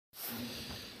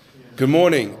Good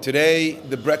morning. Today,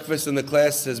 the breakfast in the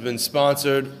class has been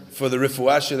sponsored for the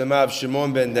Refuah Shlema of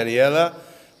Shimon ben Daniela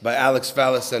by Alex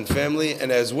Fallis and family,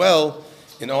 and as well,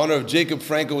 in honor of Jacob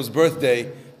Franco's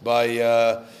birthday by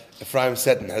Ephraim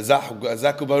Seton.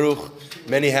 Hazaku Baruch,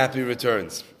 many happy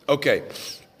returns. Okay,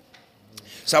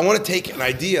 so I want to take an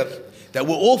idea that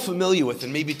we're all familiar with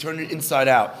and maybe turn it inside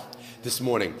out this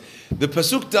morning. The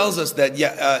Pasuk tells us that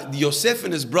Yosef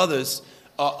and his brothers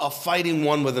are fighting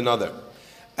one with another.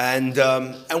 And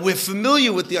we're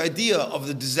familiar with the idea of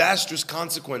the disastrous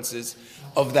consequences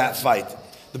of that fight.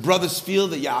 The brothers feel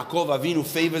that Yaakov Avinu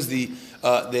favors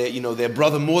their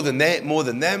brother more than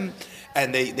them,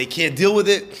 and they can't deal with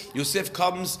it. Yosef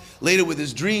comes later with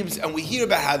his dreams, and we hear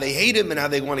about how they hate him and how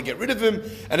they want to get rid of him,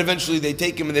 and eventually they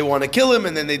take him and they want to kill him,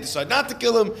 and then they decide not to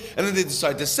kill him, and then they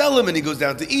decide to sell him, and he goes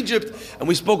down to Egypt. And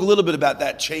we spoke a little bit about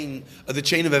that chain of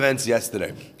events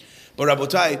yesterday. But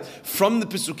Rabotai, from the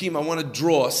Pesukim, I want to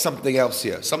draw something else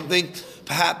here, something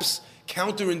perhaps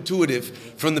counterintuitive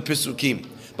from the Pesukim.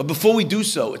 But before we do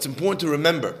so, it's important to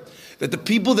remember that the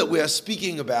people that we are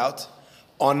speaking about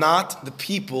are not the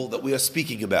people that we are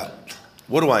speaking about.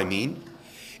 What do I mean?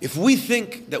 If we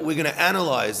think that we're going to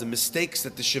analyze the mistakes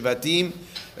that the Shevatim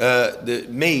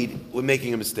made, we're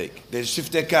making a mistake. There's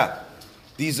Shifteka.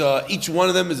 These are, each one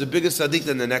of them is a bigger tzaddik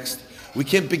than the next. We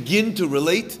can't begin to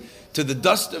relate to the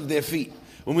dust of their feet.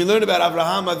 When we learn about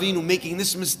Abraham Avinu making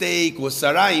this mistake, or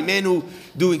Sarai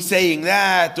Imenu saying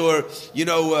that, or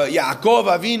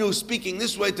Yaakov Avinu speaking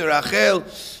this way to Rachel,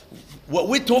 what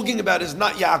we're talking about is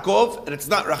not Yaakov and it's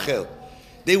not Rachel.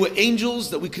 They were angels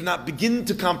that we could not begin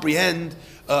to comprehend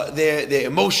their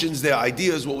emotions, their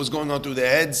ideas, what was going on through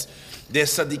their heads. They're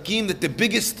tzaddikim that the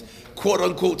biggest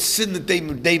quote-unquote sin that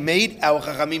they made, our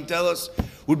Chachamim tell us,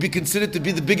 would be considered to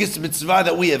be the biggest mitzvah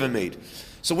that we ever made.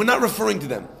 So we're not referring to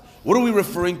them. What are we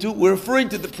referring to? We're referring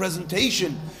to the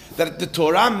presentation that the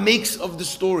Torah makes of the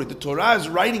story. The Torah is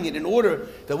writing it in order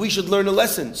that we should learn a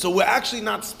lesson. So we're actually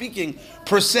not speaking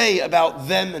per se about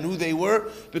them and who they were,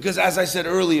 because as I said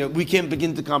earlier, we can't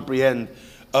begin to comprehend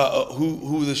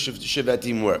who the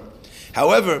Shevatim were.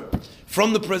 However,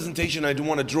 from the presentation, I do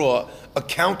want to draw a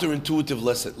counterintuitive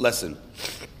lesson.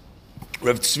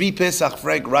 Rav Tzvi Pesach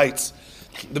Frank writes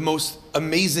the most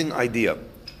amazing idea.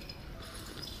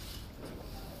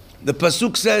 The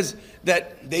Pasuk says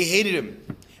that they hated him.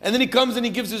 And then he comes and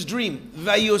he gives his dream.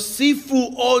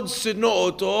 Vayosifu od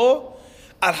sino'oto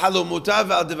al halomotav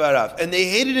al devarav. And they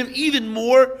hated him even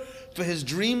more for his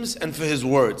dreams and for his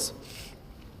words.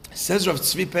 Says Rav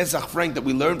Tzvi Pesach Frank that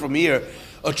we learn from here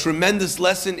a tremendous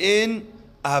lesson in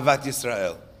Ahavat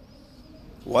Yisrael.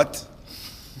 What?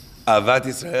 Ahavat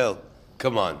Yisrael.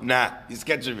 Come on. Nah, he's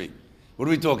catching me. What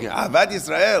are we talking? Ahavat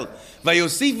Yisrael.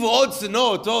 Vayosifu od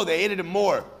sino'oto. They hated him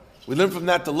more. We learn from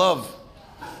that to love.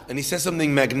 And he says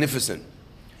something magnificent.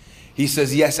 He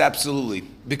says, yes, absolutely.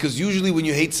 Because usually when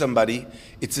you hate somebody,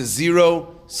 it's a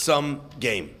zero-sum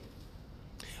game.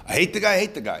 I hate the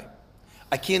guy.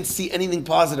 I can't see anything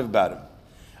positive about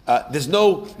him. There's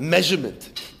no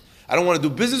measurement. I don't want to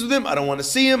do business with him. I don't want to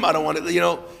see him. I don't want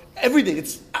to, everything.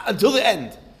 It's until the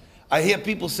end. I hear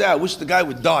people say, I wish the guy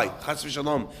would die. Chas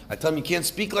v'shalom. I tell him, you can't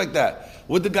speak like that.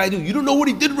 What'd the guy do? You don't know what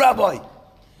he did, Rabbi.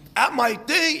 At my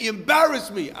thing, he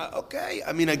embarrassed me. Okay,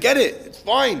 I get it. It's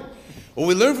fine. What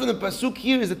we learn from the Pasuk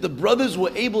here is that the brothers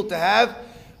were able to have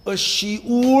a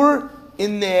shi'ur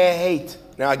in their hate.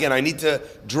 Now again, I need to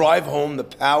drive home the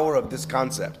power of this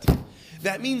concept.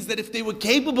 That means that if they were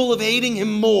capable of hating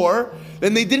him more,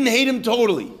 then they didn't hate him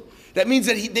totally. That means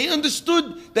that they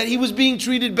understood that he was being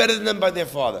treated better than them by their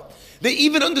father. They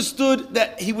even understood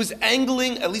that he was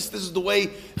angling, at least this is the way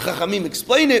Chachamim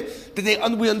explain it,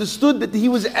 that we understood that he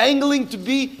was angling to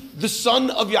be the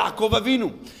son of Yaakov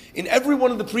Avinu. In every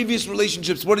one of the previous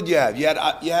relationships, what did you have? You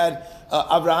had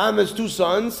Abraham has two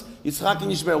sons, Yitzchak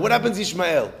and Ishmael. What happens to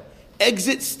Ishmael?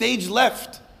 Exit stage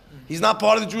left. He's not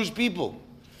part of the Jewish people.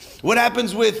 What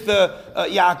happens with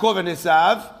Yaakov and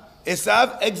Esav?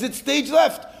 Esav, exit stage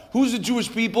left. Who's the Jewish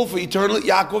people for eternally?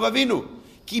 Yaakov Avinu.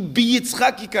 Ki bi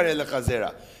Yitzchak yikareh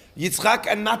lechazera. Yitzchak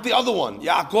and not the other one.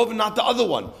 Yaakov and not the other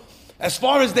one. As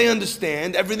far as they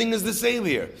understand, everything is the same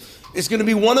here. It's going to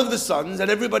be one of the sons and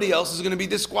everybody else is going to be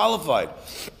disqualified.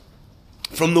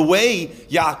 From the way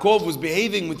Yaakov was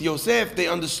behaving with Yosef, they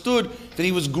understood that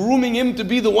he was grooming him to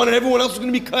be the one and everyone else was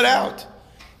going to be cut out.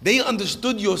 They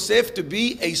understood Yosef to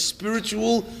be a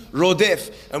spiritual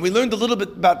rodef. And we learned a little bit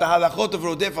about the halachot of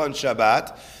rodef on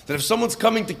Shabbat, that if someone's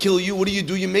coming to kill you, what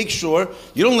do? You make sure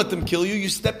you don't let them kill you, you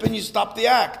step in, you stop the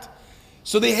act.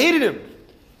 So they hated him.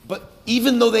 But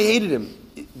even though they hated him,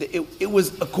 it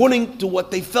was according to what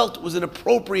they felt was an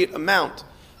appropriate amount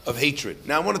of hatred.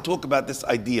 Now I want to talk about this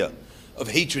idea of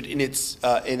hatred in its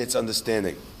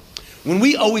understanding. When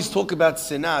we always talk about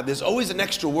sinah, there's always an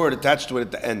extra word attached to it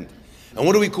at the end. And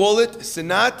what do we call it?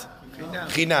 Sinat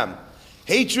chinam.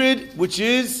 Hatred, which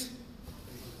is,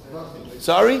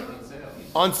 sorry?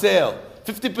 On sale.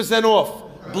 50%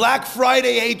 off. Black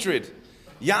Friday hatred.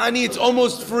 Yani, it's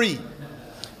almost free.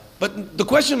 But the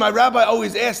question my rabbi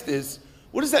always asked is,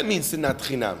 what does that mean, sinat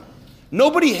chinam?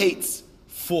 Nobody hates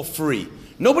for free.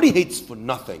 Nobody hates for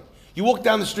nothing. You walk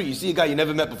down the street, you see a guy you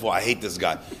never met before, I hate this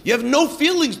guy. You have no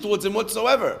feelings towards him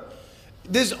whatsoever.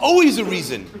 There's always a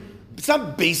reason. It's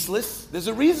not baseless. There's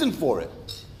a reason for it.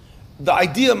 The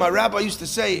idea my rabbi used to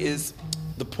say is,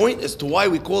 the point as to why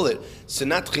we call it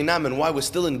sinat chinam and why we're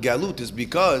still in galut is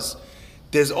because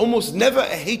there's almost never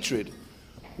a hatred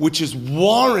which is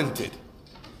warranted.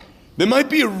 There might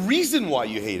be a reason why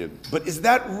you hate him, but is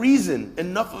that reason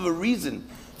enough of a reason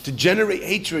to generate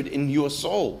hatred in your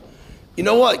soul? You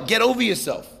know what? Get over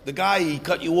yourself. The guy, he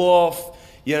cut you off,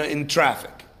 in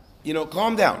traffic.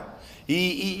 Calm down.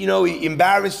 He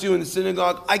embarrassed you in the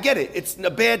synagogue. I get it. It's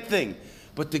a bad thing.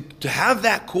 But to have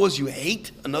that cause you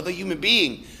hate another human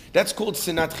being, that's called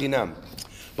sinat chinam.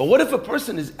 But what if a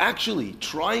person is actually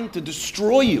trying to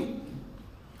destroy you?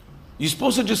 You're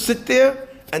supposed to just sit there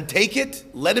and take it?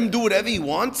 Let him do whatever he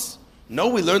wants? No,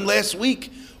 we learned last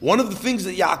week. One of the things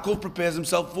that Yaakov prepares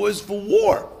himself for is for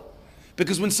war.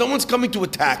 Because when someone's coming to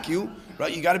attack you,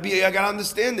 right, you gotta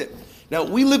understand it. Now,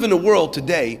 we live in a world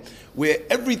today where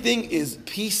everything is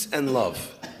peace and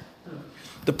love.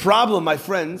 The problem, my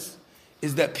friends,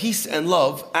 is that peace and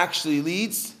love actually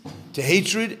leads to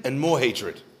hatred and more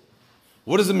hatred.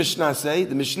 What does the Mishnah say?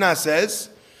 The Mishnah says,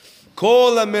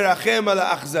 Kol ha-merachem ala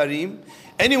achzarim,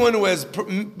 anyone who has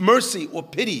mercy or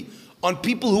pity on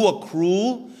people who are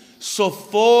cruel,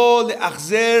 sofo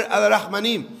le'achzer ala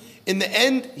rachmanim. In the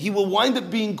end, he will wind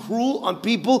up being cruel on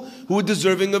people who are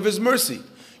deserving of his mercy.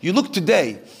 You look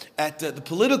today at the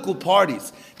political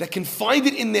parties that can find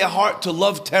it in their heart to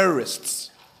love terrorists.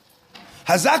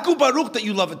 Hazaku Baruch that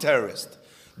you love a terrorist,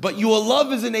 but your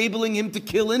love is enabling him to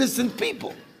kill innocent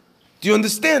people. Do you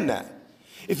understand that?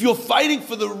 If you're fighting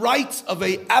for the rights of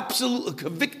a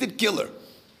convicted killer,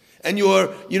 and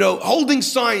you're holding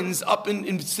signs up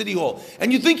in City Hall,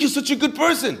 and you think you're such a good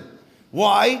person,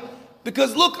 why?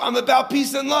 Because look, I'm about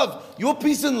peace and love. Your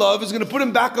peace and love is going to put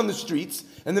him back on the streets,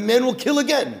 and the man will kill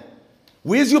again.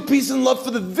 Where's your peace and love for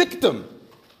the victim?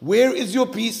 Where is your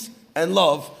peace and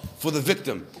love for the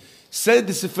victim? Said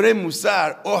the Sifrei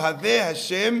Musar, Ohaveh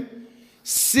Hashem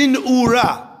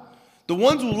Sin'ura. The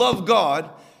ones who love God,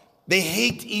 they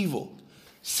hate evil.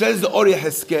 Says the Ori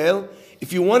Heskel,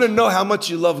 if you want to know how much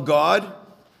you love God,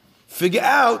 figure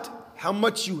out how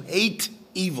much you hate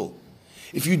evil.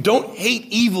 If you don't hate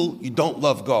evil, you don't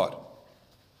love God.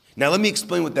 Now let me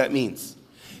explain what that means.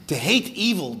 To hate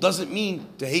evil doesn't mean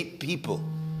to hate people.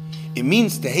 It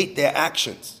means to hate their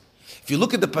actions. If you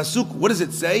look at the pasuk, what does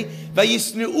it say?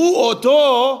 Vayisneu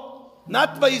oto,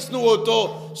 not vayisneu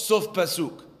oto, sof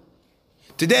pasuk.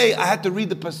 Today I had to read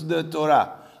the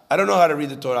Torah. I don't know how to read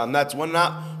the Torah, and that's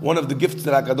not one of the gifts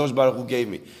that HaKadosh Baruch Hu gave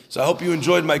me. So I hope you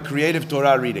enjoyed my creative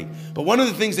Torah reading. But one of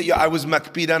the things that I was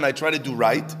makpid on, I try to do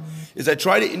right, is I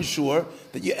try to ensure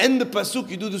that you end the pasuk,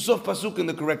 you do the sof pasuk in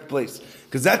the correct place.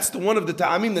 Because that's one of the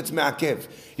ta'amim that's ma'akev.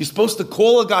 You're supposed to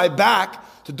call a guy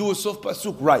back to do a sof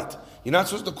pasuk right. You're not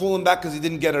supposed to call him back because he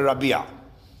didn't get a rabia.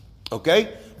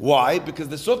 Okay? Why? Because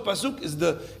the sof pasuk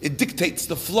it dictates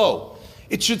the flow.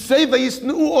 It should say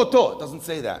vayisneu oto. It doesn't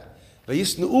say that.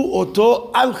 Vayisneu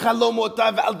oto al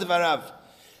chalomotav al devarav.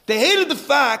 They hated the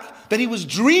fact that he was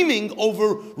dreaming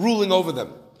over ruling over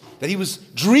them. That he was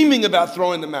dreaming about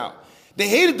throwing them out. They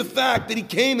hated the fact that he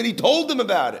came and he told them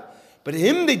about it. But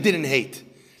him they didn't hate.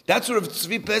 That's what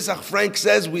Tzvi Pesach Frank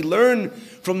says. We learn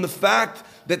from the fact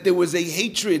that there was a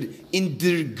hatred in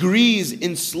degrees,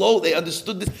 in slow. They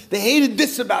understood this. They hated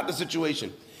this about the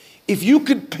situation. If you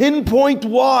could pinpoint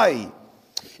why,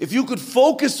 if you could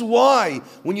focus why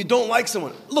when you don't like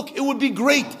someone, look, it would be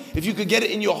great if you could get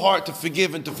it in your heart to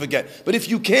forgive and to forget. But if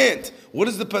you can't, what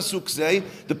does the pasuk say?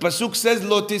 The pasuk says,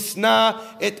 Lo tisna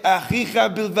et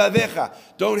achicha bilvadecha.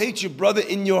 Don't hate your brother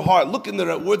in your heart. Look in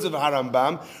the words of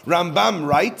Harambam. Rambam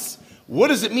writes, what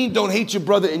does it mean, don't hate your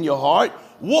brother in your heart?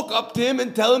 Walk up to him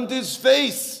and tell him to his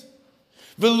face.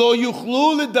 V'lo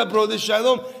yuchlu ledabro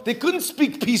d'shalom. They couldn't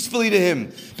speak peacefully to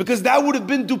him because that would have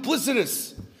been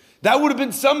duplicitous. That would have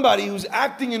been somebody who's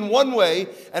acting in one way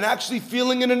and actually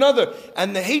feeling in another.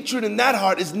 And the hatred in that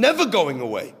heart is never going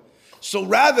away. So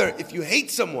rather, if you hate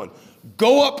someone,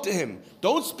 Go up to him.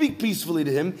 Don't speak peacefully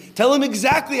to him. Tell him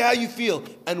exactly how you feel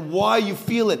and why you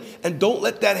feel it. And don't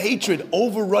let that hatred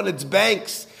overrun its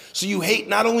banks. So you hate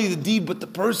not only the deed, but the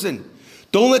person.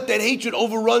 Don't let that hatred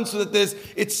overrun so that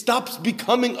it stops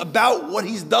becoming about what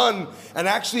he's done and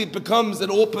actually it becomes an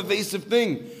all-pervasive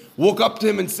thing. Walk up to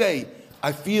him and say,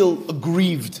 I feel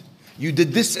aggrieved. You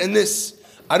did this and this.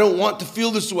 I don't want to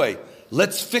feel this way.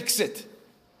 Let's fix it.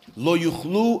 Lo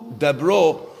yuchlu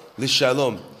dabro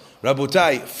l'shalom.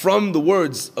 Rabotai, from the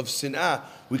words of Sin'ah,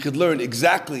 we could learn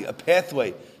exactly a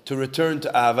pathway to return to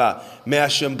Ahava. May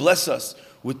Hashem bless us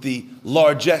with the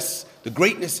largesse, the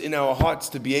greatness in our hearts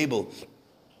to be able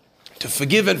to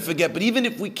forgive and forget. But even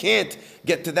if we can't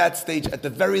get to that stage, at the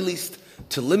very least,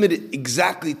 to limit it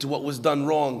exactly to what was done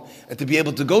wrong and to be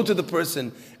able to go to the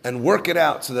person and work it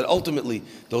out so that ultimately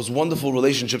those wonderful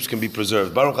relationships can be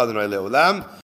preserved. Baruch Adonai Le'olam.